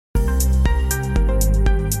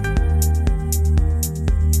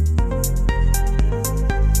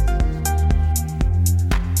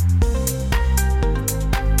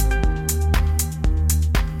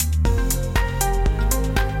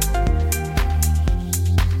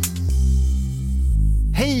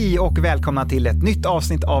Hej och välkomna till ett nytt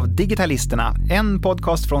avsnitt av Digitalisterna, en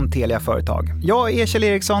podcast från Telia Företag. Jag är Kjell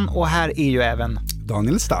Eriksson och här är ju även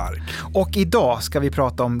Daniel Stark. Och idag ska vi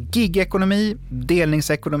prata om gigekonomi,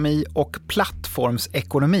 delningsekonomi och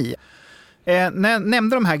plattformsekonomi. När jag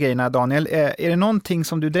nämnde de här grejerna, Daniel, är det någonting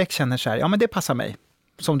som du direkt känner så här, ja men det passar mig,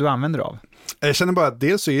 som du använder av? Jag känner bara att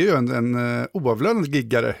dels så är jag en oavlönad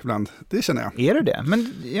giggare ibland. Det känner jag. Är du det?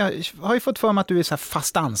 Men jag har ju fått för mig att du är så här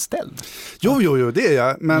fast anställd. Jo, det är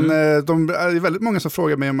jag. Men de är väldigt många som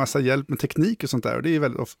frågar mig om massa hjälp med teknik och sånt där. Och det är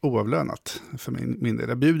väldigt oavlönat för min del.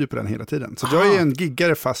 Jag bjuder på den hela tiden. Så jag är en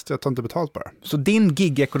giggare fast jag tar inte betalt bara. Så din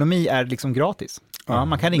gigekonomi är liksom gratis? Ja,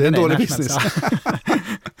 man kan ringa det är en dålig business.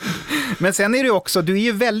 Men sen är det också, du är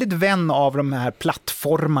ju väldigt vän av de här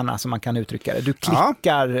plattformarna som man kan uttrycka det. Du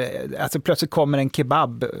klickar, alltså plötsligt kommer en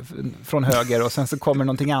kebab från höger och sen så kommer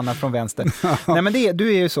någonting annat från vänster. Nej men du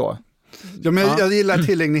är ju så. Ja, men jag gillar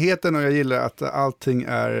tillgängligheten och jag gillar att allting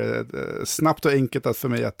är snabbt och enkelt att för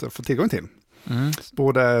mig att få tillgång till.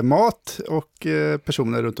 Både mat och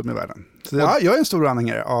personer runt om i världen. Så jag är en stor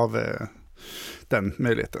anhängare av den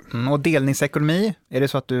möjligheten. Och delningsekonomi, är det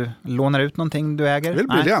så att du lånar ut någonting du äger? Det är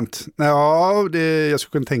väl briljant. Ja, jag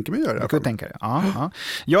skulle kunna tänka mig att göra det. Jag kunde tänka det. Ja.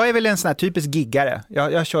 Jag är väl en sån här typisk giggare.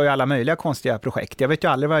 Jag kör ju alla möjliga konstiga projekt. Jag vet ju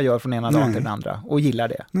aldrig vad jag gör från ena dagen till den andra och gillar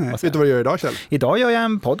det. Nej. Vet du vad du gör idag, Kjell? Idag gör jag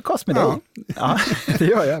en podcast med dig. Ja, det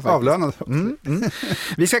gör jag faktiskt. Avlönad.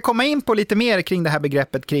 Vi ska komma in på lite mer kring det här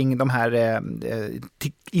begreppet, kring de här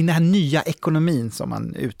i den här nya ekonomin som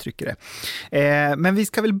man uttrycker det. Men vi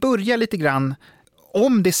ska väl börja lite grann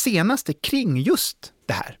om det senaste kring just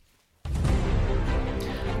det här.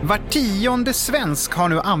 Var 10:e svensk har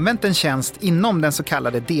nu använt en tjänst inom den så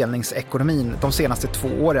kallade delningsekonomin de senaste 2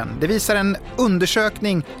 åren. Det visar en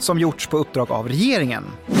undersökning som gjorts på uppdrag av regeringen.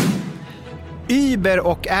 Uber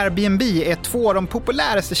och Airbnb är 2 av de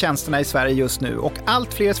populäraste tjänsterna i Sverige just nu och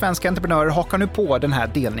allt fler svenska entreprenörer hakar nu på den här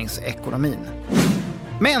delningsekonomin.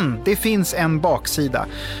 Men det finns en baksida.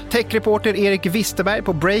 Techreporter Erik Wisterberg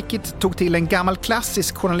på Breakit tog till en gammal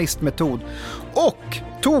klassisk journalistmetod och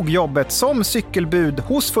tog jobbet som cykelbud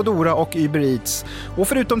hos Foodora och Uber Eats. Och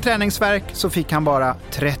förutom träningsverk så fick han bara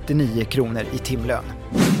 39 kronor i timlön.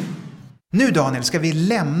 Nu Daniel ska vi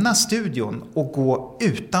lämna studion och gå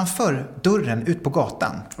utanför dörren ut på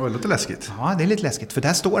gatan. Det låter läskigt. Ja, det är lite läskigt för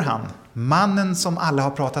där står han. Mannen som alla har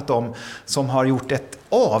pratat om, som har gjort ett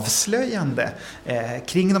avslöjande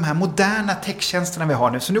kring de här moderna techtjänsterna vi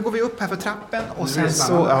har nu. Så nu går vi upp här för trappen och sen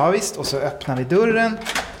så, och så öppnar vi dörren.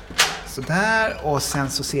 Så där, och sen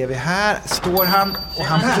så ser vi här, står han och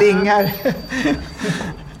han plingar.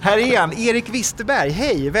 Här är han, Erik Wisterberg.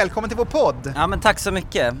 Hej, välkommen till vår podd. Ja, men tack så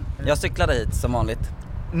mycket. Jag cyklade hit som vanligt.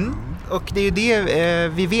 Och det är ju det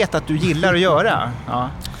vi vet att du gillar att göra. Ja.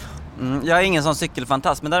 Jag är ingen sån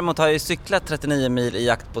cykelfantast, men däremot har jag ju cyklat 39 mil i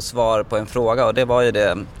jakt på svar på en fråga. Och det var ju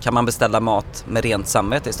det, kan man beställa mat med rent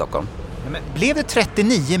samvete i Stockholm? Men blev det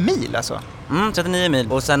 39 mil alltså? 39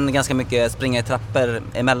 mil och sen ganska mycket springa i trappor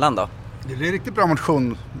emellan då. Det är riktigt bra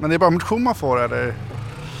motion, men det är bara motion man får eller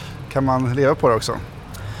kan man leva på det också?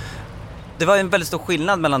 Det var en väldigt stor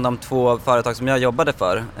skillnad mellan de 2 företag som jag jobbade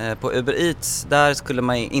för. På Uber Eats, där skulle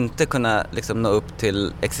man inte kunna nå upp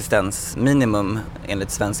till existensminimum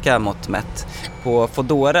enligt svenska mått mätt. På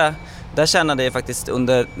Foodora, där tjänade jag faktiskt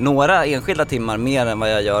under några enskilda timmar mer än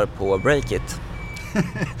vad jag gör på Breakit.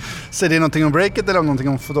 Så det är någonting om Breakit eller någonting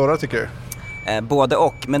om Foodora tycker du? Både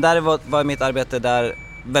och, men där var mitt arbete där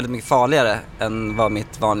väldigt mycket farligare än vad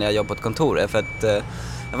mitt vanliga jobb på ett kontor är. För att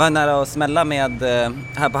jag var nära att smälla med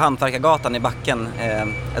här på Hantverkargatan i backen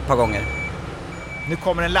ett par gånger. Nu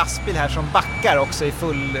kommer en lastbil här som backar också i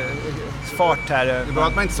full fart här. Det är bra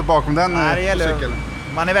att man inte står bakom den cykeln.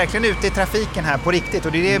 Man är verkligen ute i trafiken här på riktigt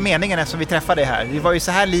och det är meningen eftersom vi träffade här. Det var ju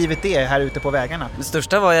så här livet är här ute på vägarna. Det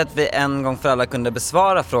största var ju att vi en gång för alla kunde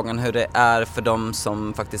besvara frågan hur det är för de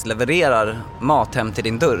som faktiskt levererar mat hem till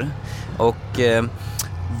din dörr. Och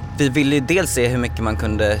vi ville ju dels se hur mycket man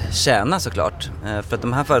kunde tjäna såklart. För att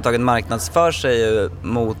de här företagen marknadsför sig ju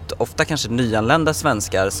mot ofta kanske nyanlända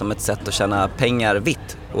svenskar som ett sätt att tjäna pengar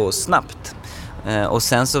vitt och snabbt. Och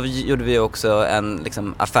sen så gjorde vi också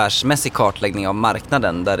en affärsmässig kartläggning av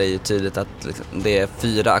marknaden där det är ju tydligt att det är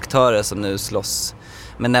 4 aktörer som nu slåss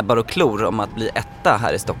med näbbar och klor om att bli etta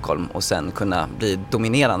här i Stockholm och sen kunna bli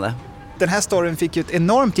dominerande. Den här storyn fick ju ett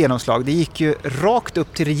enormt genomslag. Det gick ju rakt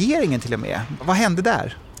upp till regeringen till och med. Vad hände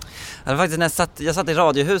där? Det var faktiskt när jag satt i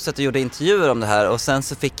Radiohuset och gjorde intervjuer om det här och sen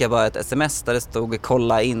så fick jag bara ett sms där det stod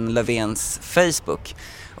kolla in Löfvens Facebook.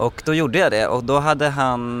 Och då gjorde jag det och då hade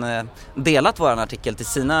han delat våran artikel till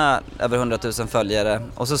sina över 100 000 följare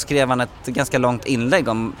och så skrev han ett ganska långt inlägg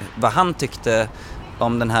om vad han tyckte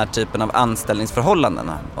om den här typen av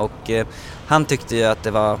anställningsförhållandena. Och han tyckte ju att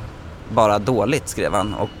det var bara dåligt, skrev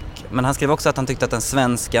han. Men han skrev också att han tyckte att den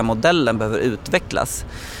svenska modellen behöver utvecklas.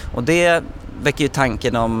 Och det väcker ju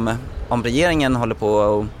tanken om regeringen håller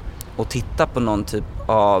på att titta på någon typ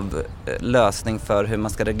av lösning för hur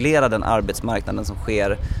man ska reglera den arbetsmarknaden som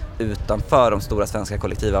sker utanför de stora svenska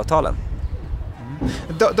kollektivavtalen.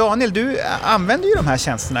 Daniel, du använder ju de här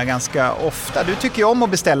tjänsterna ganska ofta. Du tycker ju om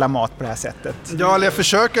att beställa mat på det här sättet. Ja, eller jag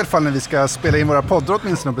försöker i alla fall när vi ska spela in våra poddar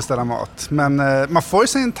åtminstone att beställa mat. Men man får ju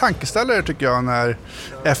sin tankeställare tycker jag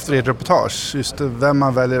efter ett reportage. Just vem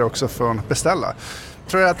man väljer också för att beställa.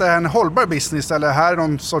 Tror du att det är en hållbar business eller här är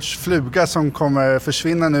någon sorts fluga som kommer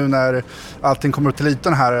försvinna nu när allting kommer upp till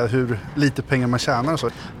ytan här, hur lite pengar man tjänar och så?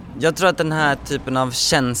 Jag tror att den här typen av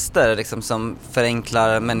tjänster liksom, som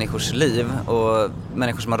förenklar människors liv och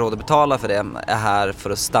människor som har råd att betala för det är här för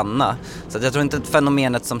att stanna. Så att jag tror inte att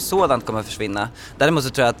fenomenet som sådant kommer försvinna. Däremot så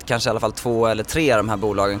tror jag att kanske i alla fall 2 eller 3 av de här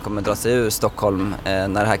bolagen kommer dra sig ur Stockholm när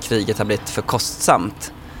det här kriget har blivit för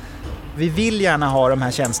kostsamt. Vi vill gärna ha de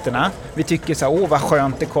här tjänsterna. Vi tycker så här, vad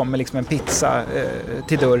skönt det kommer liksom en pizza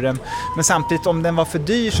till dörren. Men samtidigt om den var för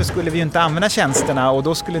dyr så skulle vi ju inte använda tjänsterna och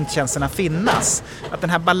då skulle inte tjänsterna finnas. Att den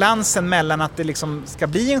här balansen mellan att det liksom ska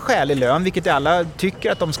bli en skälig lön, vilket alla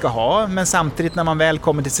tycker att de ska ha, men samtidigt när man väl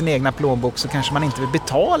kommer till sin egna plånbok så kanske man inte vill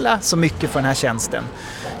betala så mycket för den här tjänsten.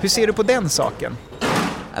 Hur ser du på den saken?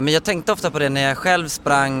 Men jag tänkte ofta på det när jag själv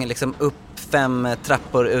sprang liksom upp 5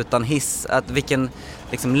 trappor utan hiss, att vilken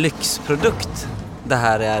liksom lyxprodukt det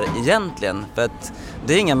här är egentligen. För att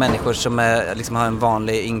det är inga människor som liksom har en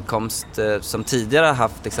vanlig inkomst som tidigare har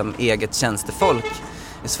haft liksom eget tjänstefolk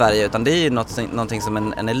i Sverige, utan det är ju någonting som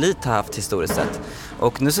en elit har haft historiskt sett.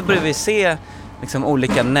 Och nu så börjar vi se liksom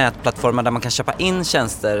olika nätplattformar där man kan köpa in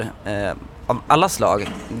tjänster av alla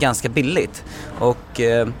slag ganska billigt. Och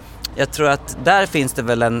jag tror att där finns det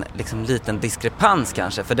väl en liksom, liten diskrepans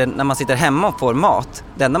kanske. För när man sitter hemma och får mat,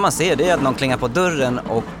 det enda man ser det är att någon klingar på dörren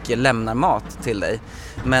och lämnar mat till dig.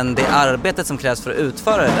 Men det arbetet som krävs för att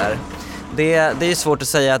utföra det där, det är ju svårt att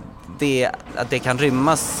säga att det kan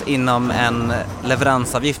rymmas inom en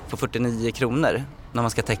leveransavgift på 49 kronor. När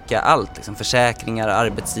man ska täcka allt, liksom försäkringar,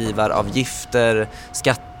 arbetsgivaravgifter,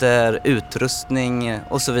 skatter, utrustning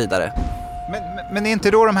och så vidare. Men är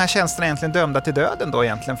inte då de här tjänsterna egentligen dömda till döden då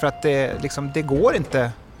egentligen? För att det går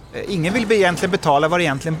inte. Ingen vill egentligen betala vad det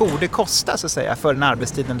egentligen borde kosta så att säga för den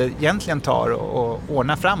arbetstiden det egentligen tar och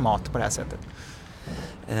ordna fram mat på det här sättet.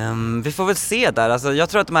 Vi får väl se där. Alltså, jag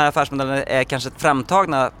tror att de här affärsmodellerna är kanske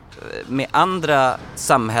framtagna med andra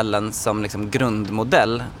samhällen som liksom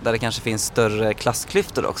grundmodell. Där det kanske finns större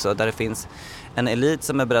klassklyftor också. Där det finns en elit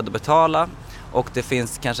som är beredd att betala. Och det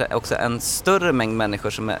finns kanske också en större mängd människor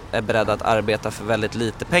som är beredda att arbeta för väldigt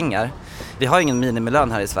lite pengar. Vi har ingen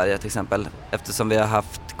minimilön här i Sverige till exempel, eftersom vi har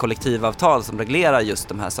haft kollektivavtal som reglerar just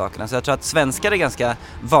de här sakerna. Så jag tror att svenskar är ganska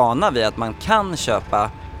vana vid att man kan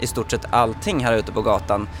köpa i stort sett allting här ute på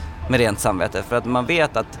gatan med rent samvete. För att man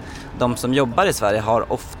vet att de som jobbar i Sverige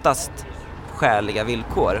har oftast skäliga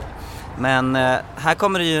villkor. Men här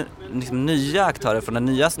kommer det ju liksom nya aktörer från det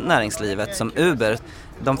nya näringslivet som Uber.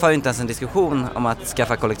 De får ju inte ens en diskussion om att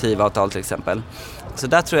skaffa kollektivavtal till exempel. Så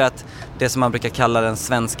där tror jag att det som man brukar kalla den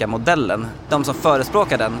svenska modellen, de som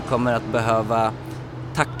förespråkar den kommer att behöva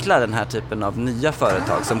tackla den här typen av nya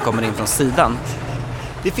företag som kommer in från sidan.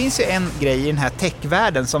 Det finns ju en grej i den här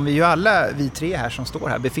techvärlden som vi ju alla, vi 3 här som står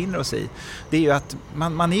här, befinner oss i. Det är ju att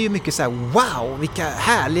man är ju mycket så här: wow, vilka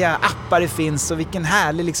härliga appar det finns och vilken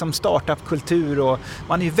härlig liksom startup-kultur, och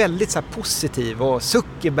man är ju väldigt så här positiv, och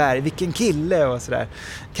Zuckerberg, vilken kille och sådär.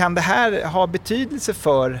 Kan det här ha betydelse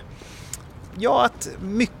för att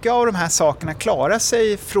mycket av de här sakerna klarar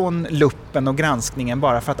sig från luppen och granskningen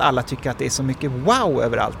bara för att alla tycker att det är så mycket wow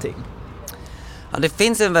över allting? Ja, det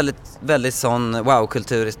finns en väldigt sån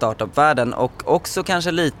wow-kultur i startup-världen, och också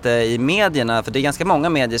kanske lite i medierna, för det är ganska många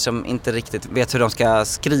medier som inte riktigt vet hur de ska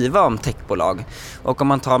skriva om techbolag. Och om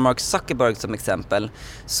man tar Mark Zuckerberg som exempel,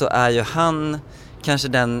 så är ju han kanske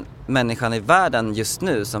den människan i världen just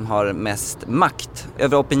nu som har mest makt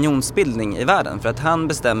över opinionsbildning i världen. För att han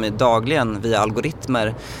bestämmer dagligen via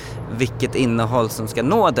algoritmer vilket innehåll som ska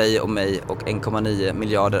nå dig och mig och 1,9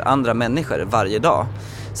 miljarder andra människor varje dag.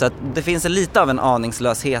 Så att det finns lite av en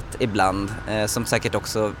aningslöshet ibland som säkert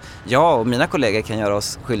också jag och mina kollegor kan göra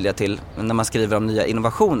oss skyldiga till när man skriver om nya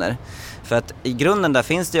innovationer. För att i grunden där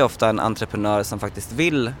finns det ju ofta en entreprenör som faktiskt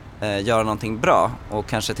vill göra någonting bra och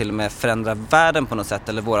kanske till och med förändra världen på något sätt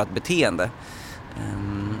eller vårat beteende.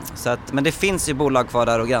 Men det finns ju bolag kvar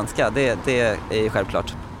där att granska, det är ju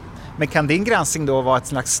självklart. Men kan din granskning då vara ett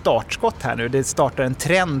slags startskott här nu? Det startar en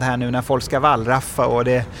trend här nu när folk ska wallraffa och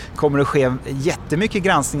det kommer att ske jättemycket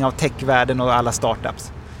granskning av techvärlden och alla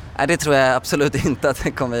startups. Nej, det tror jag absolut inte att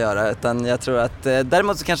det kommer göra, utan jag tror att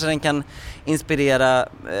däremot så kanske den kan inspirera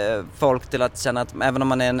folk till att känna att även om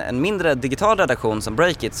man är en mindre digital redaktion som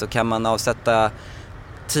Breakit så kan man avsätta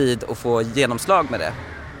tid och få genomslag med det.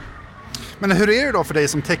 Men hur är det då för dig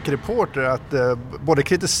som techreporter att både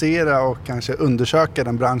kritisera och kanske undersöka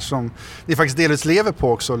den bransch som ni faktiskt delvis lever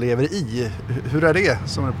på också och lever i? Hur är det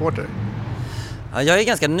som reporter? Ja, jag är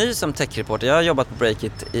ganska ny som techreporter. Jag har jobbat på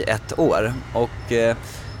Breakit i 1 år och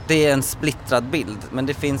det är en splittrad bild. Men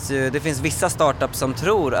det finns vissa startups som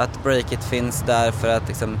tror att Breakit finns där för att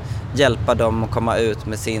liksom hjälpa dem att komma ut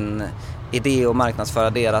med sin idé och marknadsföra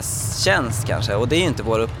deras tjänst kanske. Och det är ju inte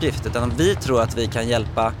vår uppgift, utan vi tror att vi kan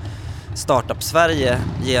hjälpa Startup Sverige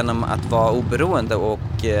genom att vara oberoende och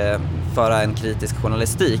föra en kritisk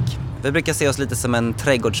journalistik. Vi brukar se oss lite som en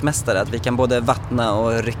trädgårdsmästare, att vi kan både vattna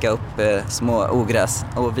och rycka upp små ogräs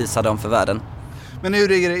och visa dem för världen. Men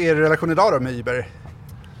hur är er relation idag då med Uber?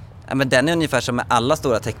 Ja, men den är ungefär som med alla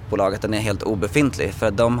stora techbolag, att den är helt obefintlig.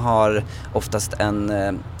 För de har oftast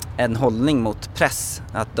en hållning mot press,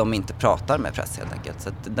 att de inte pratar med press helt enkelt. Så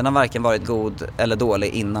att den har varken varit god eller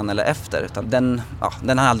dålig innan eller efter, utan den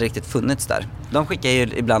har aldrig riktigt funnits där. De skickar ju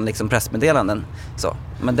ibland liksom pressmeddelanden så.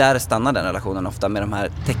 Men där stannar den relationen ofta med de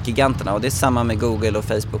här techgiganterna, och det är samma med Google och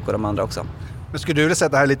Facebook och de andra också. Men skulle du vilja säga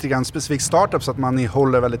att det här är lite grann specifikt startup så att man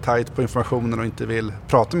håller väldigt tajt på informationen och inte vill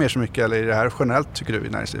prata mer så mycket, eller är det här generellt tycker du i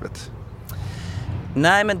näringslivet?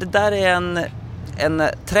 Nej, men det där är en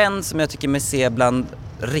trend som jag tycker mig se bland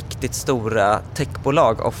riktigt stora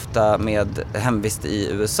techbolag, ofta med hemvist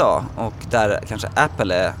i USA, och där kanske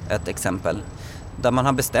Apple är ett exempel. Där man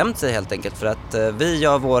har bestämt sig helt enkelt för att vi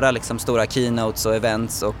gör våra liksom stora keynotes och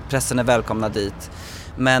events och pressen är välkomna dit.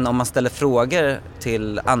 Men om man ställer frågor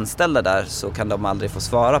till anställda där så kan de aldrig få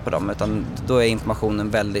svara på dem, utan då är informationen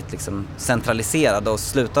väldigt liksom centraliserad och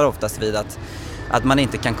slutar oftast vid att man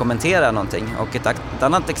inte kan kommentera någonting. Och ett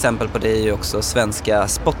annat exempel på det är ju också svenska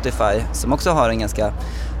Spotify, som också har en ganska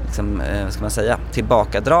liksom, ska man säga,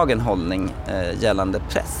 tillbakadragen hållning gällande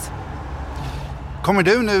press. Kommer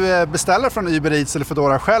du nu beställa från Uber Eats eller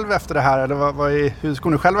Foodora själv efter det här, eller hur ska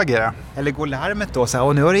du själv agera? Eller går larmet då så här,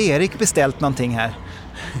 och nu har Erik beställt någonting här.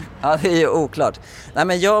 Ja, det är ju oklart. Nej,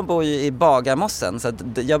 men jag bor ju i Bagarmossen, så att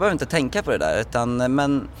jag behöver inte tänka på det där,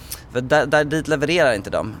 men för dit levererar inte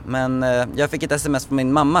de. Men jag fick ett sms från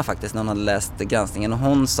min mamma faktiskt när hon hade läst granskningen, och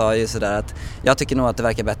hon sa ju sådär att jag tycker nog att det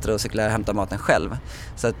verkar bättre att cykla och hämta maten själv.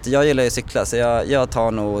 Så att jag gillar ju att cykla, så jag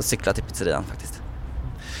tar nog cykla till pizzerian faktiskt.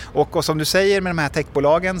 Och som du säger med de här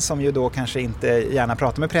techbolagen som ju då kanske inte gärna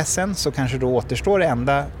pratar med pressen, så kanske då återstår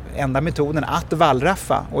enda metoden att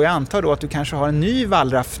wallraffa. Och jag antar då att du kanske har en ny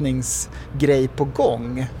wallraffningsgrej på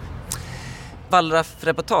gång.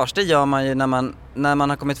 Wallraff-reportage, det gör man ju när man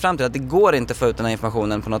har kommit fram till att det går inte att få ut den här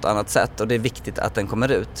informationen på något annat sätt, och det är viktigt att den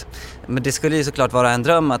kommer ut. Men det skulle ju såklart vara en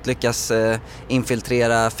dröm att lyckas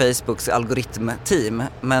infiltrera Facebooks algoritmteam.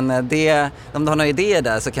 Men om du har några idéer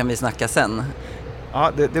där så kan vi snacka sen.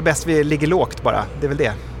 Ja, det är bäst vi ligger lågt bara, det är väl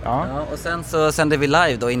det. Ja, och sen så sänder vi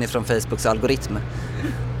live då inifrån Facebooks algoritm.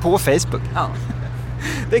 På Facebook? Ja.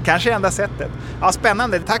 Det är kanske enda sättet. Ja,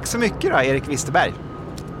 spännande. Tack så mycket då, Erik Wisterberg.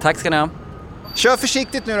 Tack ska ni ha. Kör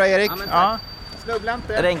försiktigt nu då, Erik. Ja, snubbla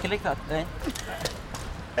inte. Är det enkelriktat? Nej.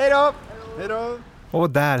 Hej då! Hej då! Och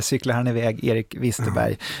där cyklar han iväg, Erik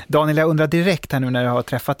Wisterberg. Daniel, jag undrar direkt här nu när du har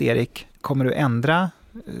träffat Erik. Kommer du ändra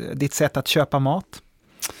ditt sätt att köpa mat?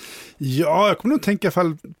 Ja, jag kommer nog tänka i alla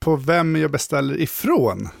fall på vem jag beställer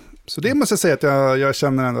ifrån. Så det måste jag säga att jag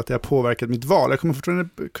känner ändå att jag har påverkat mitt val. Jag kommer fortfarande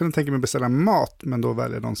kunna tänka mig att beställa mat, men då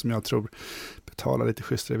väljer någon som jag tror betalar lite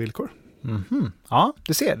schysstare villkor. Mm-hmm. Ja,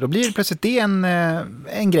 du ser. Då blir det plötsligt det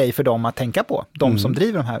en grej för dem att tänka på. De som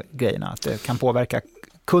driver de här grejerna. Att det kan påverka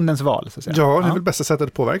kundens val, så att säga. Ja, det är väl bästa sättet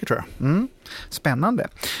att påverka, tror jag. Spännande.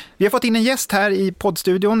 Vi har fått in en gäst här i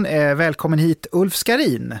poddstudion. Välkommen hit, Ulf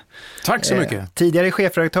Skarin. Tack så mycket. Tidigare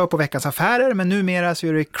chefredaktör på Veckans Affärer, men numera så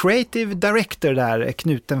är du Creative Director där,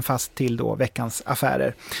 knuten fast till då Veckans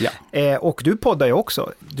Affärer. Ja. Och du poddar ju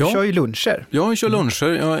också. Du kör ju luncher. Jag kör luncher.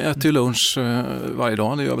 Jag äter ju lunch varje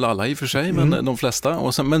dag. Det gör väl alla i och för sig, men de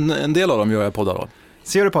flesta. Men en del av dem gör jag poddar av.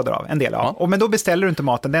 Så gör du poddar av? En del, ja. Men då beställer du inte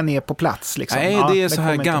maten, den är på plats liksom. Nej, det är så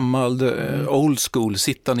här gammal old school,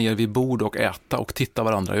 sitta ner vid bord och äta och titta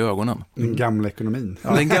varandra i ögonen. Den gamla ekonomin.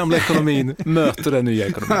 Ja. Den gamla ekonomin möter den nya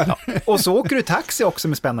ekonomin. Ja. Och så åker du taxi också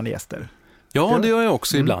med spännande gäster. Ja, det gör jag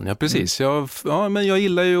också ibland, ja precis. Men jag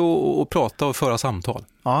gillar ju att prata och föra samtal.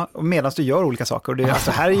 Ja, och medan du gör olika saker. Och det,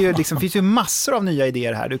 alltså här är ju liksom, finns ju massor av nya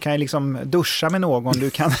idéer här. Du kan ju liksom duscha med någon, du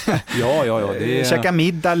kan käka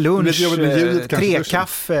middag, lunch,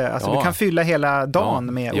 trekaffe. Alltså du kan fylla hela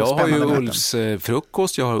dagen med jag spännande har ju möten. Ulfs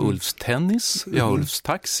frukost, jag har Ulfs tennis, jag har Ulfs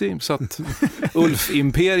taxi, så att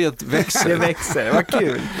Ulf-imperiet växer. Det växer, vad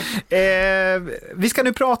kul. Vi ska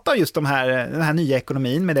nu prata just om den här nya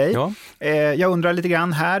ekonomin med dig. Ja. Jag undrar lite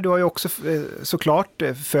grann här, du har ju också såklart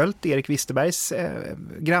följt Erik Wisterbergs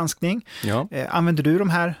granskning. Ja. Använder du de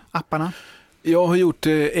här apparna? Jag har gjort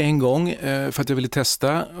det en gång för att jag ville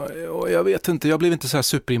testa och jag vet inte, jag blev inte så här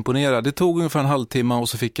superimponerad. Det tog ungefär en halvtimme och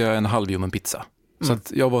så fick jag en halvljummen pizza. Så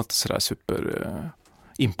att jag var inte så där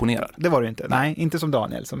superimponerad. Det var du inte. Nej, inte som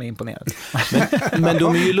Daniel som är imponerad. Men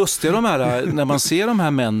de är ju lustiga de här, när man ser de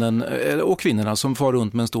här männen och kvinnorna som far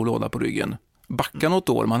runt med en stor låda på ryggen. Backa något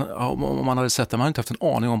år, om man hade sett det, man hade inte haft en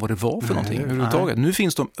aning om vad det var för någonting överhuvudtaget. Nu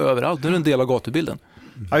finns de överallt, nu är det en del av gatubilden.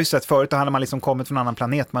 Ja, just det. Förut då hade man liksom kommit från en annan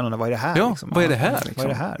planet, man undrar vad är det här? Ja, liksom? Vad är det här? Liksom? Vad är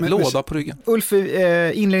det här? Låda på ryggen. Ulf,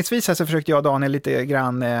 inledningsvis här så försökte jag och Daniel lite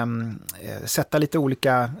grann sätta lite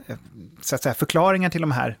olika så att säga, förklaringar till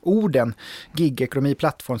de här orden. Gigekonomi,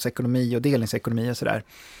 plattformsekonomi och delningsekonomi och sådär.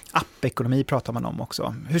 Appekonomi pratar man om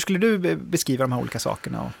också. Hur skulle du beskriva de här olika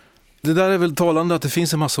sakerna? Det där är väl talande att det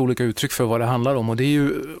finns en massa olika uttryck för vad det handlar om och det är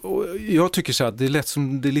ju, och jag tycker så att det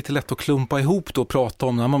är lite lätt att klumpa ihop då och prata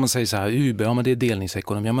om när man säger så här Uber, ja men det är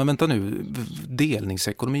delningsekonomi, ja men vänta nu,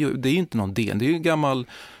 delningsekonomi, det är ju inte någon del, det är ju en gammal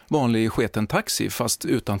vanlig sketen taxi fast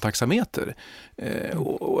utan taxameter.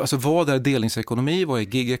 Alltså vad är delningsekonomi, vad är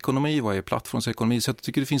gigekonomi, vad är plattformsekonomi, så jag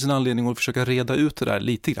tycker det finns en anledning att försöka reda ut det där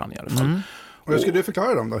lite grann i alla fall. Och hur skulle du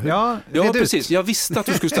förklara dem då? Ja precis. Jag visste att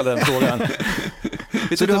du skulle ställa den frågan.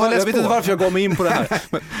 Jag vet inte varför jag gav mig in på det här.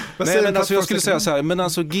 Men alltså jag skulle säga så här, men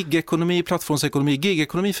alltså gigekonomi, plattformsekonomi.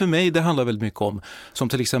 Gigekonomi för mig, det handlar väldigt mycket om, som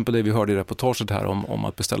till exempel det vi hörde i reportaget här om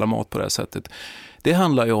att beställa mat på det här sättet. Det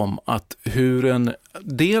handlar ju om att hur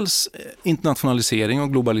dels internationalisering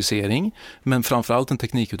och globalisering, men framförallt en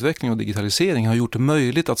teknikutveckling och digitalisering har gjort det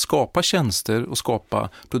möjligt att skapa tjänster och skapa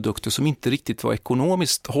produkter som inte riktigt var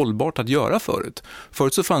ekonomiskt hållbart att göra förut.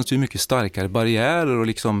 Förut så fanns det ju mycket starkare barriärer och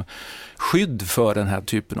liksom skydd för den här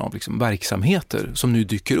typen av liksom verksamheter som nu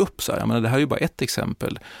dyker upp. Så här. Jag menar, det här är ju bara ett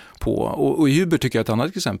exempel på, och Uber tycker jag är ett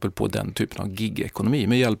annat exempel på den typen av gigekonomi.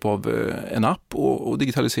 Med hjälp av en app och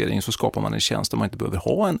digitalisering så skapar man en tjänst där man inte behöver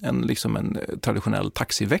ha en traditionell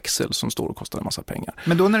taxiväxel som står och kostar en massa pengar.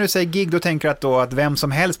 Men då när du säger gig, då tänker du att vem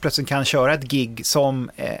som helst plötsligt kan köra ett gig som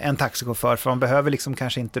en taxichaufför, för man behöver liksom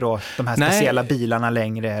kanske inte då de här speciella bilarna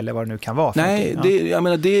längre eller vad det nu kan vara. Nej,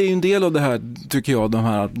 det är ju en del av det här, tycker jag,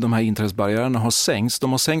 de här inträdesbarriärerna har sänkts.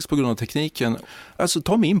 De har sänkts på grund av tekniken. Alltså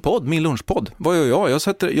ta min lunchpodd. Vad gör jag?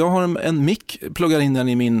 Jag har en mic, pluggar in den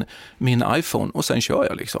i min iPhone och sen kör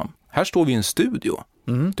jag liksom. Här står vi i en studio,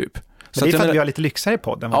 typ. Så det är för att vi har lite lyxare i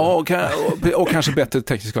podden. Ja, och kanske bättre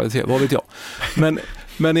teknisk kvalitet, vad vet jag.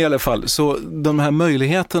 Men i alla fall, så de här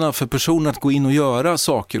möjligheterna för personer att gå in och göra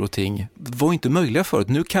saker och ting var inte möjliga förut.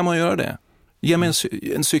 Nu kan man göra det. Ge mig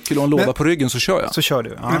en cykel och en låda på ryggen så kör jag. Så kör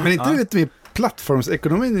du. Ja, men inte lite mer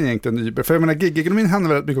plattformsekonomin egentligen Uber. För jag menar, gigekonomin handlar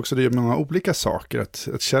väldigt mycket också om många olika saker. Att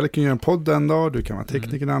Kjell kan göra en podd en dag, du kan vara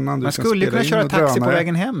tekniker en annan. Man skulle kunna köra taxi på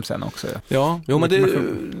vägen hem sen också. Ja, men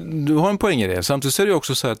du har en poäng i det. Samtidigt är det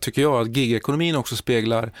också så här, tycker jag, att gigekonomin också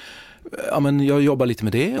speglar, ja men jag jobbar lite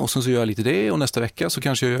med det och sen så gör jag lite det och nästa vecka så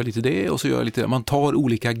kanske jag gör lite det och så gör jag lite det. Man tar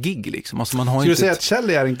olika gig liksom. Alltså man har skulle du säga att Kjell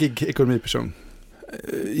är en gigekonomiperson?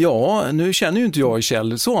 Ja, nu känner ju inte jag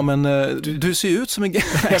Kjell så, men du ser ut som en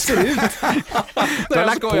jag ser ut. Du har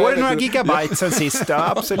lagt på dig några gigabyte sen sist,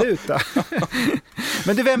 ja, absolut. Då.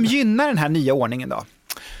 Men du, vem gynnar den här nya ordningen då?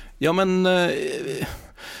 Ja, men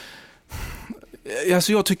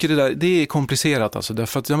alltså jag tycker det är komplicerat alltså,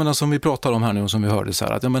 därför att jag menar, som vi pratar om här nu och som vi hörde så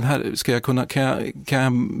här, att ja, men här ska jag kan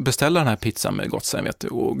jag beställa den här pizzan med gott samvete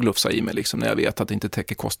och glufsa i mig liksom, när jag vet att det inte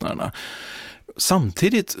täcker kostnaderna.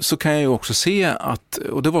 Samtidigt så kan jag ju också se att,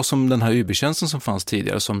 och det var som den här Uber-tjänsten som fanns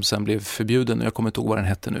tidigare som sen blev förbjuden, jag kommer inte ihåg vad den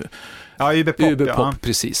hette nu. Ja, Uberpop, ja.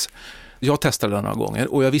 Precis. Jag testade den några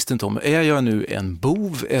gånger och jag visste inte om, är jag nu en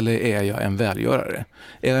bov eller är jag en välgörare?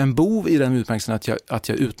 Är jag en bov i den utmärkelsen att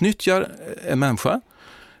jag utnyttjar en människa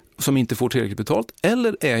som inte får tillräckligt betalt,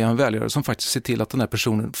 eller är jag en välgörare som faktiskt ser till att den här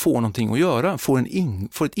personen får någonting att göra, får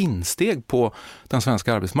ett insteg på den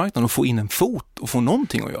svenska arbetsmarknaden och får in en fot och får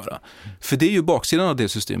någonting att göra. För det är ju baksidan av det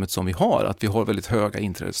systemet som vi har, att vi har väldigt höga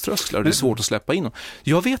inträdeströstrar och det är svårt att släppa in.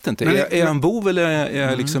 Jag vet inte, är jag en bov eller är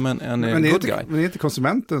jag liksom en good guy? Men det är inte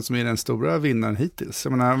konsumenten som är den stora vinnaren hittills.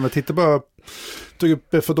 Jag menar, om man tittar på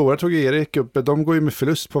Foodora tog Erik upp, de går ju med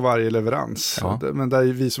förlust på varje leverans. Ja. Men där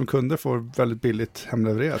vi som kunder får väldigt billigt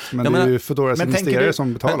hemlevererat. Men det är ju Foodoras investerare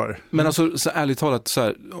som betalar. Men alltså, så ärligt talat, så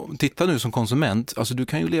här, titta nu som konsument, alltså du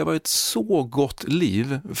kan ju leva ett så gott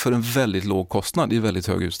liv för en väldigt låg kostnad i väldigt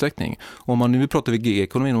hög utsträckning. Om man nu pratar vi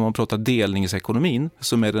gig-ekonomin, om man pratar delningsekonomin,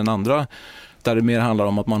 som är den andra, där det mer handlar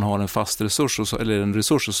om att man har en fast resurs eller en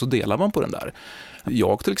resurs och så delar man på den där.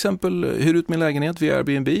 Jag till exempel hyr ut min lägenhet via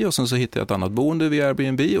Airbnb och sen så hittar jag ett annat boende via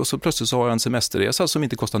Airbnb och så plötsligt så har jag en semesterresa som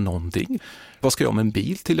inte kostar någonting. Vad ska jag med en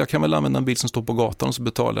bil till? Jag kan väl använda en bil som står på gatan och så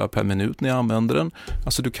betalar jag per minut när jag använder den.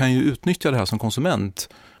 Alltså du kan ju utnyttja det här som konsument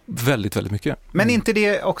väldigt, väldigt mycket. Men inte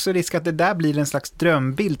det också risk att det där blir en slags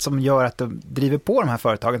drömbild som gör att de driver på de här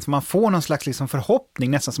företagen, så man får någon slags liksom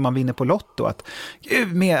förhoppning, nästan som man vinner på Lotto, att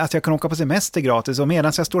jag kan åka på semester gratis och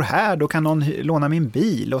medan jag står här då kan någon låna min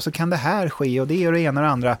bil och så kan det här ske och det är det ena och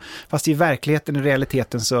det andra, fast i verkligheten, i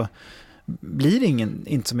realiteten så blir det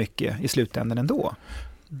inte så mycket i slutändan ändå.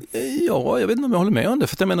 Ja, jag vet inte om jag håller med om det,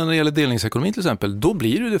 för jag menar när det gäller delningsekonomi till exempel, då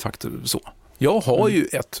blir det de facto så. Jag har ju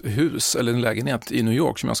ett hus eller en lägenhet i New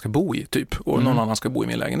York som jag ska bo i typ, och någon annan ska bo i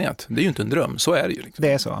min lägenhet. Det är ju inte en dröm, så är det ju. Liksom.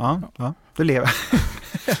 Det är så, ja. Du lever.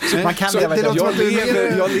 Man kan leva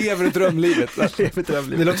jag lever drömlivet.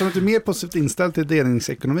 Det låter som att du är mer positivt inställd till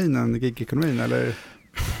delningsekonomin än gig-ekonomin, eller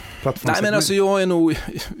plattformsekonomin. Nej, men alltså jag är nog...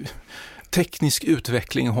 Teknisk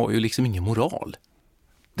utveckling har ju liksom ingen moral.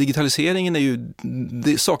 Digitaliseringen är ju,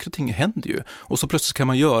 saker och ting händer ju. Och så plötsligt kan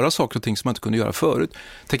man göra saker och ting som man inte kunde göra förut.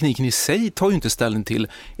 Tekniken i sig tar ju inte ställning till,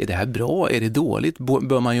 är det här bra, är det dåligt,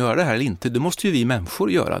 bör man göra det här eller inte? Det måste ju vi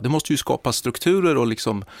människor göra. Det måste ju skapa strukturer och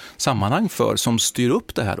liksom sammanhang för som styr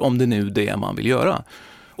upp det här, om det nu är det man vill göra.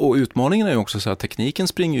 Och utmaningen är ju också så att tekniken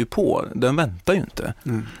springer ju på, den väntar ju inte.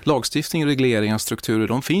 Lagstiftning, regleringar, strukturer,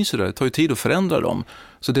 de finns ju där, det tar ju tid att förändra dem.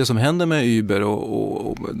 Så det som händer med Uber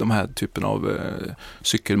och de här typen av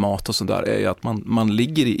cykelmat och sådär är att man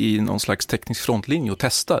ligger i någon slags teknisk frontlinje och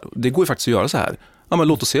testar. Det går ju faktiskt att göra så här. Ja, men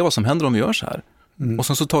låt oss se vad som händer om vi gör så här. Och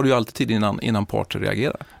sen så tar det ju alltid tid innan parter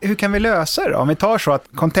reagerar. Hur kan vi lösa det då? Om vi tar så att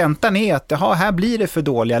kontentan är att här blir det för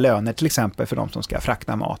dåliga löner till exempel för de som ska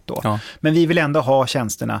frakta mat då. Ja. Men vi vill ändå ha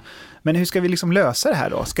tjänsterna. Men hur ska vi liksom lösa det här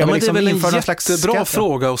då? Ska vi liksom det är väl införa en jättebra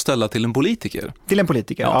fråga att ställa till en politiker. Till en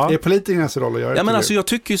politiker, ja. Är politikernas roll att göra det? Ja, men alltså jag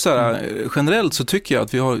tycker ju så här, generellt så tycker jag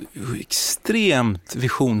att vi har extremt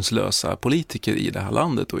visionslösa politiker i det här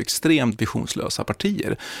landet och extremt visionslösa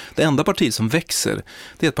partier. Det enda parti som växer,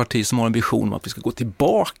 det är ett parti som har en vision om att vi ska gå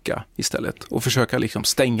tillbaka istället och försöka liksom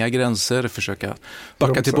stänga gränser, försöka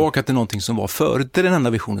backa tillbaka till någonting som var förut. Det är den enda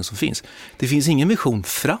visionen som finns. Det finns ingen vision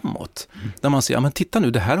framåt. Där man säger, ja, men titta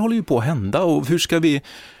nu, det här håller ju på att hända och hur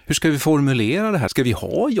ska vi formulera det här? Ska vi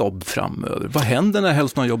ha jobb framöver? Vad händer när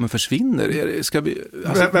hälften av jobben försvinner? Ska vi,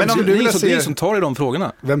 alltså, vem skulle du vilja se som tar i de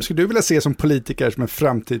frågorna? Vem skulle du vilja se som politiker som en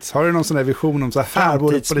framtids? Har du någon sån här vision om så här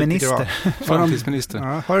borde politiker vara? Framtidsminister.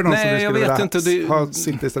 Ja, har du någon som du skulle vilja ha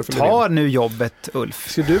sitt istället för ta nu jobbet, Ulf.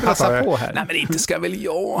 Skulle du passa på här? Nej, men inte ska väl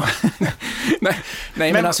jag.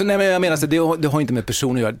 nej, men jag menar det har inte med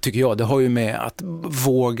person att göra, tycker jag. Det har ju med att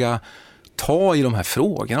våga ta i de här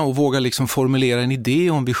frågorna och våga liksom formulera en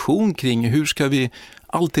idé och en vision kring hur ska vi,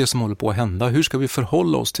 allt det som håller på att hända, hur ska vi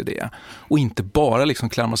förhålla oss till det? Och inte bara liksom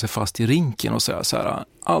klamra sig fast i rinken och säga så här,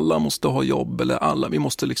 alla måste ha jobb eller vi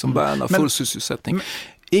måste liksom värna full sysselsättning.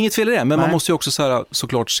 Inget fel i det, men man måste ju också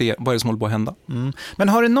såklart se vad det är som håller på att hända. Men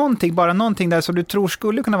har du bara någonting där som du tror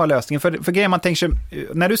skulle kunna vara lösningen? För grejen man tänker sig,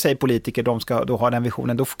 när du säger politiker, de ska då ha den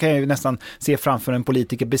visionen, då kan jag ju nästan se framför en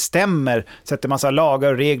politiker bestämmer, sätter massa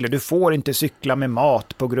lagar och regler, du får inte cykla med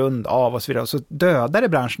mat på grund av och så vidare, och så dödar det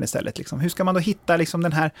branschen istället. Liksom. Hur ska man då hitta liksom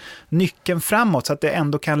den här nyckeln framåt så att det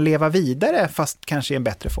ändå kan leva vidare fast kanske i en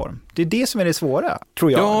bättre form? Det är det som är det svåra,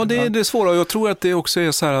 tror jag. Ja, det är det svåra, och jag tror att det också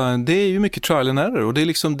är så här, det är ju mycket trial and error, och det är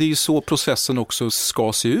liksom det är så processen också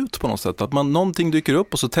ska se ut på något sätt. Att någonting dyker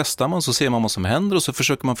upp och så testar man, så ser man vad som händer och så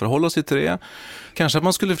försöker man förhålla sig till det. Kanske att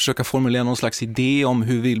man skulle försöka formulera någon slags idé om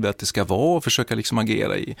hur vill vi att det ska vara och försöka liksom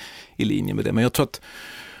agera i linje med det. Men jag tror att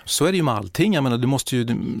så är det ju med allting. Jag menar, det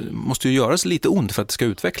måste ju göras lite ont för att det ska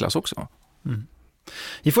utvecklas också.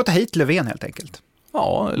 Vi får ta hit Löfven helt enkelt.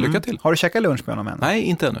 Ja, lycka till. Har du käkat lunch med honom än? Nej,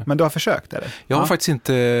 inte ännu. Men du har försökt, eller? Jag har faktiskt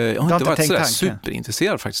inte varit så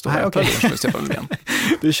superintresserad faktiskt att äta lunch med Stefan Löfven.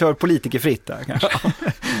 Du kör politikerfritt där kanske.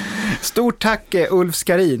 Stort tack Ulf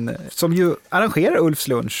Skarin, som ju arrangerar Ulfs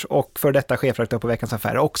lunch och för detta chefredaktör på Veckans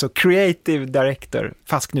Affärer, också creative director,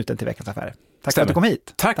 fast knuten till Veckans Affärer. Tack för att du kom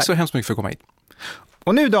hit. Tack så hemskt mycket för att komma hit.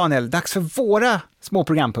 Och nu Daniel, dags för våra små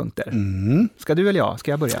programpunkter. Ska du eller jag?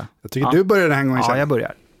 Ska jag börja? Jag tycker du börjar den här gången. Ja, jag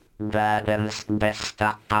börjar. Världens bästa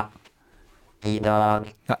app.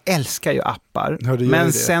 idag. Jag älskar ju appar, Ja,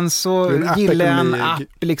 men sen så gillar jag en app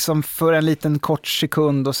liksom för en liten kort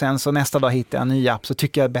sekund och sen så nästa dag hittar jag en ny app så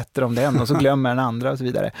tycker jag bättre om den och så glömmer den andra och så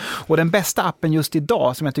vidare. Och den bästa appen just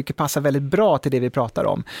idag som jag tycker passar väldigt bra till det vi pratar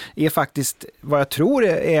om är faktiskt vad jag tror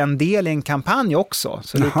är en del i en kampanj också.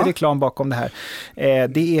 Så lite reklam bakom det här.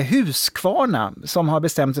 Det är Husqvarna som har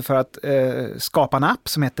bestämt sig för att skapa en app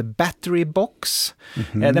som heter Battery Box.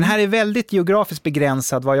 Den här är väldigt geografiskt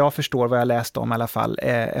begränsad vad jag förstår, vad jag läst om i alla fall,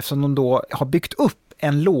 eftersom de då har byggt upp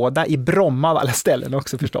en låda i Bromma av alla ställen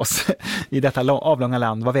också förstås. I detta avlånga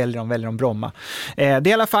land. Vad väljer de? Väljer de Bromma? Det är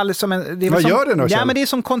i alla fall som en... Det är vad som, gör det då? Ja, men det är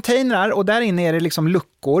som containrar och där inne är det liksom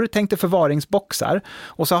luckor, tänk dig förvaringsboxar.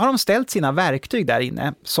 Och så har de ställt sina verktyg där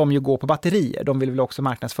inne som ju går på batterier. De vill väl också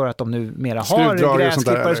marknadsföra att de nu mera har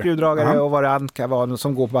gräsklippare, skruvdragare och vad det annat kan vara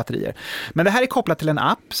som går på batterier. Men det här är kopplat till en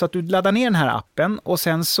app så att du laddar ner den här appen och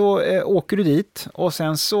sen så åker du dit och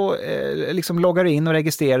sen så liksom loggar du in och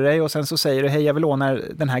registrerar dig och sen så säger du hej, jag vill låna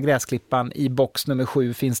den här gräsklippan i box nummer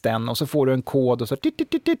 7 finns den och så får du en kod och så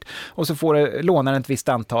och så får du låna ett visst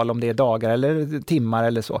antal om det är dagar eller timmar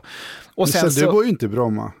eller så. Och sen så det går ju inte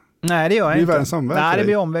Bromma. Nej, det gör jag inte. Nej, det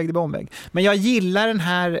blir omväg. Men jag gillar den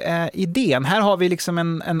här idén. Här har vi liksom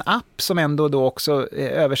en app som ändå då också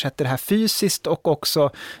översätter det här fysiskt och också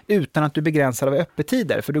utan att du begränsar av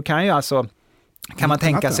öppettider. För du kan ju alltså kan man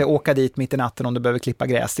tänka sig åka dit mitt i natten om du behöver klippa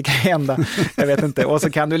gräs. Det kan hända, jag vet inte. Och så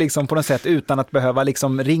kan du liksom på något sätt utan att behöva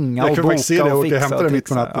liksom ringa och boka och fixa. Och hämta den mitt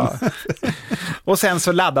på natten. Ja. Och sen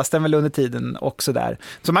så laddas den väl under tiden också där.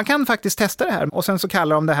 Så man kan faktiskt testa det här. Och sen så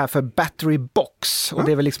kallar de det här för Battery Box. Och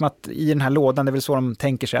det är väl liksom att i den här lådan, det är väl så de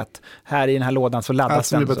tänker sig att här i den här lådan så laddas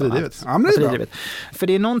den. Batteridrivet. Ja, men det är bra. För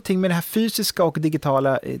det är någonting med det här fysiska och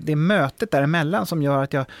digitala, det mötet däremellan som gör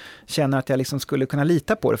att jag känner att jag liksom skulle kunna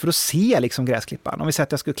lita på det. För då ser jag liksom gräsklippan. Om vi säger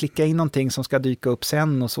att jag skulle klicka in någonting som ska dyka upp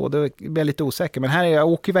sen och så, då blir jag lite osäker. Men här är jag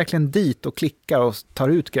åker verkligen dit och klickar och tar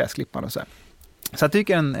ut gräsklippan och så. Så jag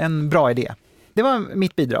tycker en bra idé. Det var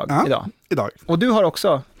mitt bidrag idag. Och du har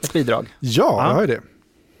också ett bidrag. Ja, jag har det.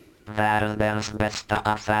 Världens bästa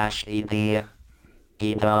affärsidé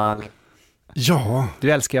idag. Ja.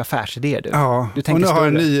 Du älskar ju affärsidéer, du. Ja, du tänker och nu har jag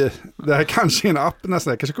en ny, det här kanske är en app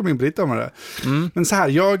nästan, jag kanske kommer in på lite om det. Men så här,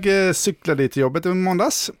 jag cyklade till jobbet i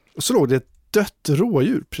måndags och så låg det ett dött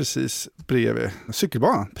rådjur precis bredvid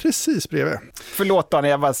cykelbanan, precis bredvid. Förlåt då, när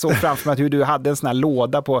jag var så framför mig att hur du hade en sån här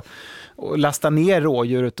låda på och lasta ner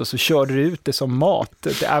rådjuret och så körde du ut det som mat.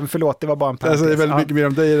 Förlåt, det var bara en parentes. Alltså, det är väldigt mycket mer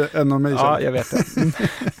om dig än om mig. Ja, jag vet det.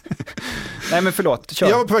 Nej, men förlåt, kör.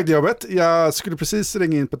 Jag var på väg till jobbet, jag skulle precis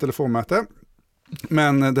ringa in på telefonmöte.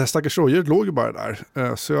 Men det här stackars rådjuret låg ju bara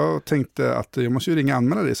där. Så jag tänkte att jag måste ju ringa och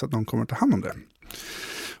anmäla det så att någon kommer ta hand om det.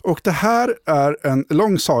 Och det här är en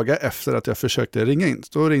lång saga efter att jag försökte ringa in.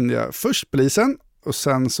 Då ringde jag först polisen och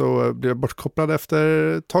sen så blev jag bortkopplad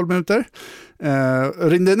efter 12 minuter.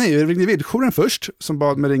 Jag ringde vildjouren först som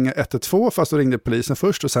bad mig ringa 112 fast då ringde polisen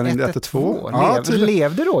först och sen ringde 112. Ja,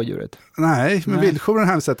 levde rådjuret? Nej, men vildjouren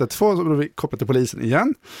hänvisade 112 så blev vi kopplade till polisen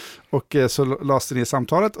igen. Och så lades det ner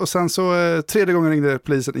samtalet och sen så tredje gången ringde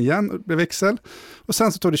polisen igen och blev växel. Och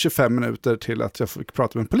sen så tog det 25 minuter till att jag fick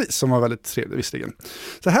prata med en polis som var väldigt trevlig visserligen.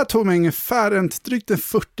 Så här tog mig ungefär drygt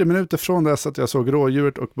 40 minuter från dess att jag såg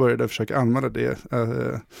rådjuret och började försöka anmäla det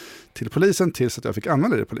till polisen tills att jag fick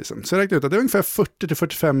anmäla det till polisen. Så jag räknade ut att det var ungefär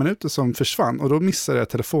 40-45 minuter som försvann och då missade jag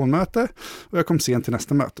telefonmöte och jag kom sent till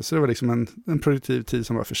nästa möte. Så det var liksom en produktiv tid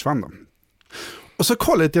som bara försvann då. Och så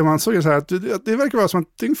kollade jag man såg så här att det verkar vara som att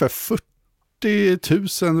det är ungefär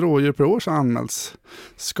 40 000 rådjur per år som anmäls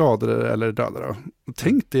skadade eller dödade.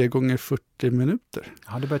 Tänk det gånger 40 minuter.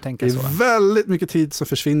 Ja, du börjar tänka det så. Det är väldigt mycket tid som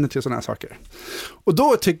försvinner till sådana här saker. Och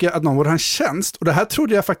då tycker jag att någon borde ha en tjänst. Och det här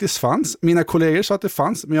trodde jag faktiskt fanns. Mina kollegor sa att det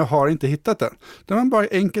fanns, men jag har inte hittat den. Där man bara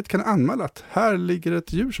enkelt kan anmäla att här ligger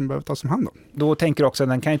ett djur som behöver tas om hand om. Då tänker du också att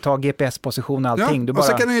den kan ju ta GPS-position och allting. Ja, och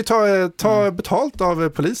så kan den ju ta betalt av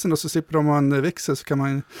polisen och så slipper de ha en växel så kan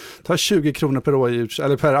man ta 20 kronor per rådjur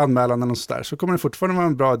eller per anmälan eller sådär. Så kommer det fortfarande vara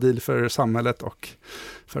en bra deal för samhället och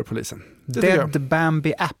för polisen. Dead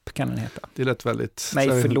Bambi App kan den heta. Det lät väldigt...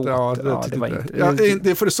 Nej, förlåt. Det var inte...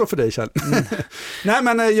 det får det stå för dig, Kjell. Nej,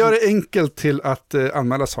 men gör det enkelt till att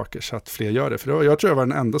anmäla saker så att fler gör det. För jag tror jag var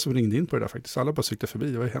den enda som ringde in på det där faktiskt. Alla bara cyklade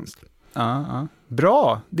förbi, det var ju hemskt. Ja.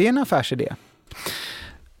 Bra, det är en affärsidé.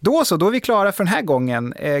 Då är vi klara för den här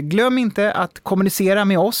gången. Glöm inte att kommunicera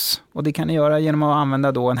med oss. Och det kan ni göra genom att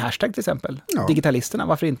använda då en hashtag till exempel. Ja. Digitalisterna,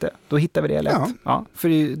 varför inte? Då hittar vi det lätt. Ja, för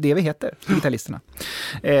det är det vi heter, Digitalisterna.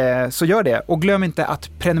 Så gör det. Och glöm inte att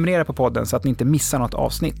prenumerera på podden så att ni inte missar något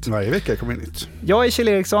avsnitt. Varje vecka kommer det nytt. Jag är Kjell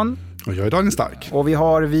Eriksson. Och jag är Daniel Stark. Och vi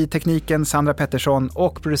har vid tekniken Sandra Pettersson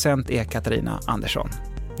och producent är Katarina Andersson.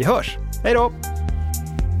 Vi hörs! Hej då!